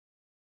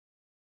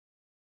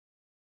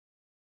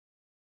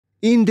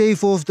In day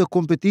 4 of the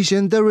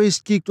competition, the race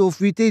kicked off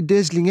with a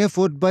dazzling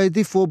effort by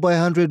the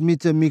 4x100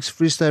 meter mixed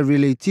freestyle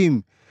relay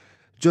team.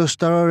 Josh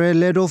Tarare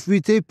led off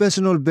with a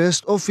personal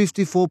best of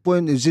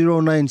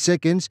 54.09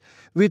 seconds,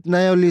 with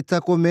Nayoli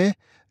Takome,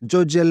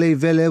 Georgia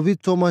Leivele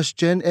with Thomas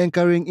Chen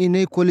anchoring in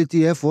a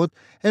quality effort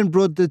and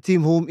brought the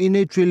team home in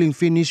a thrilling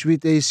finish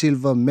with a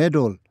silver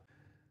medal.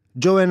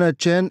 Joanna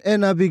Chen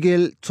and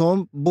Abigail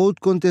Tom both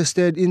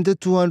contested in the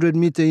 200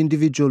 meter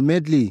individual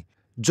medley.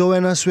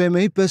 Joanna swam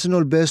a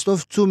personal best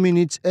of 2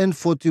 minutes and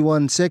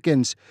 41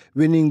 seconds,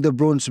 winning the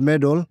bronze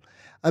medal.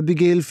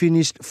 Abigail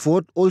finished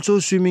 4th, also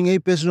swimming a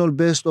personal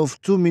best of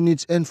 2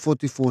 minutes and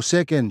 44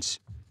 seconds.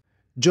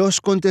 Josh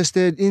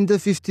contested in the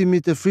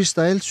 50-meter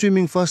freestyle,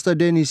 swimming faster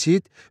than his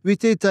heat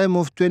with a time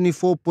of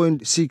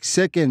 24.6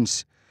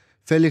 seconds.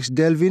 Felix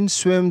Delvin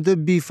swam the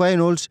B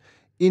finals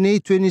in a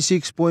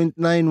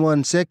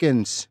 26.91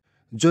 seconds.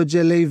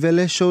 Georgia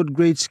Leivele showed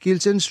great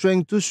skills and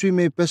strength to swim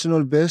a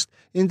personal best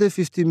in the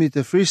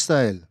 50-meter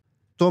freestyle.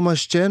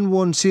 Thomas Chen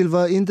won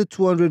silver in the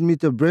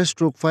 200-meter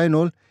breaststroke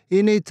final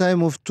in a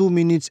time of 2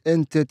 minutes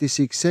and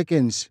 36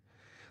 seconds.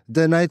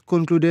 The night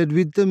concluded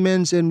with the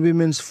men's and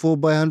women's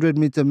 4x100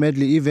 meter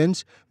medley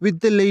events,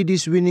 with the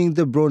ladies winning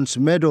the bronze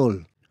medal.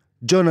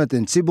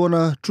 Jonathan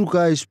Sibona,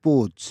 Trukai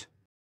Sports.